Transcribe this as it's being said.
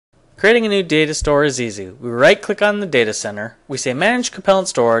Creating a new data store is easy. We right click on the data center, we say Manage Compellent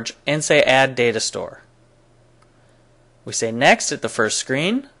Storage, and say Add Data Store. We say Next at the first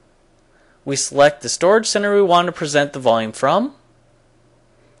screen. We select the storage center we want to present the volume from.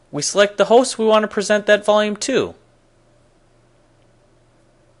 We select the host we want to present that volume to.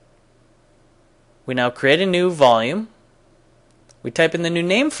 We now create a new volume. We type in the new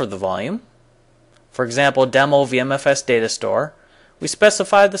name for the volume. For example, Demo VMFS Data Store. We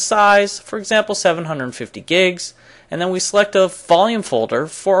specify the size, for example 750 gigs, and then we select a volume folder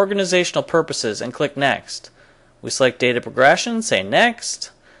for organizational purposes and click Next. We select data progression, say Next.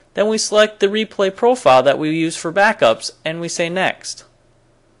 Then we select the replay profile that we use for backups and we say Next.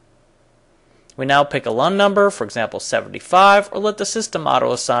 We now pick a LUN number, for example 75, or let the system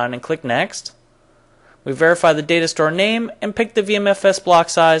auto assign and click Next. We verify the data store name and pick the VMFS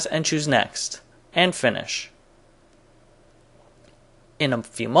block size and choose Next, and finish. In a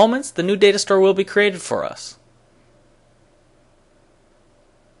few moments, the new data store will be created for us.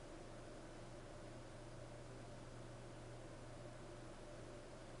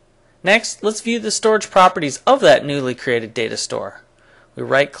 Next, let's view the storage properties of that newly created data store. We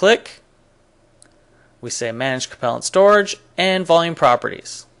right click, we say Manage Compellent Storage, and Volume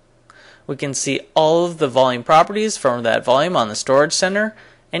Properties. We can see all of the volume properties from that volume on the storage center,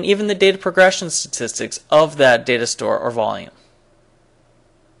 and even the data progression statistics of that data store or volume.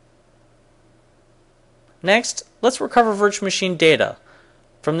 Next, let's recover virtual machine data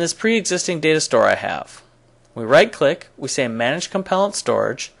from this pre-existing data store I have. We right click, we say Manage Compellent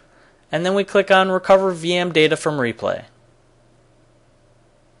Storage, and then we click on Recover VM Data from Replay.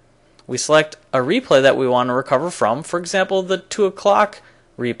 We select a replay that we want to recover from, for example the 2 o'clock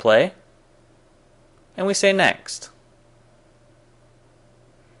replay, and we say Next.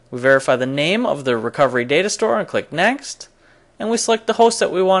 We verify the name of the recovery data store and click Next. And we select the host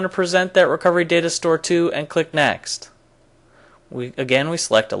that we want to present that recovery data store to and click Next. We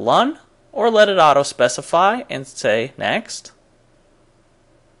select a LUN or let it auto specify and say Next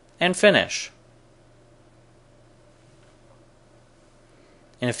and finish.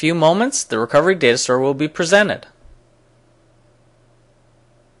 In a few moments, the recovery data store will be presented.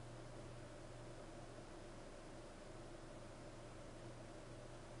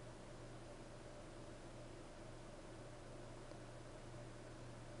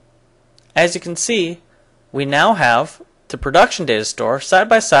 As you can see, we now have the production data store side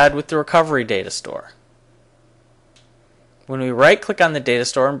by side with the recovery data store. When we right click on the data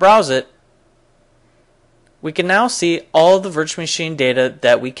store and browse it, we can now see all of the virtual machine data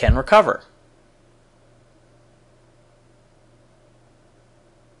that we can recover.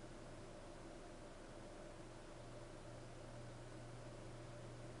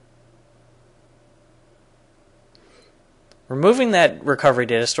 Removing that recovery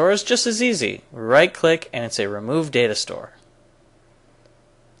data store is just as easy. We right click and say Remove Data Store.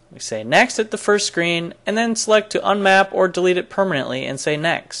 We say Next at the first screen and then select to unmap or delete it permanently and say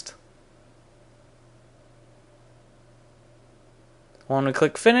Next. When we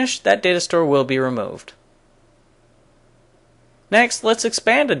click Finish, that data store will be removed. Next, let's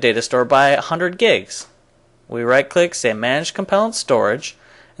expand a data store by 100 gigs. We right click, say Manage Compellent Storage,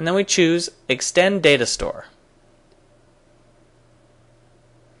 and then we choose Extend Data Store.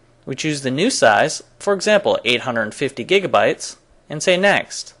 We choose the new size, for example 850 gigabytes, and say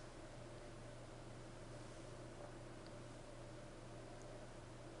Next.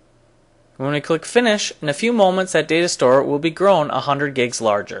 When we click Finish, in a few moments that data store will be grown 100 gigs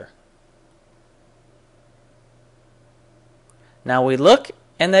larger. Now we look,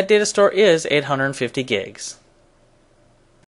 and that data store is 850 gigs.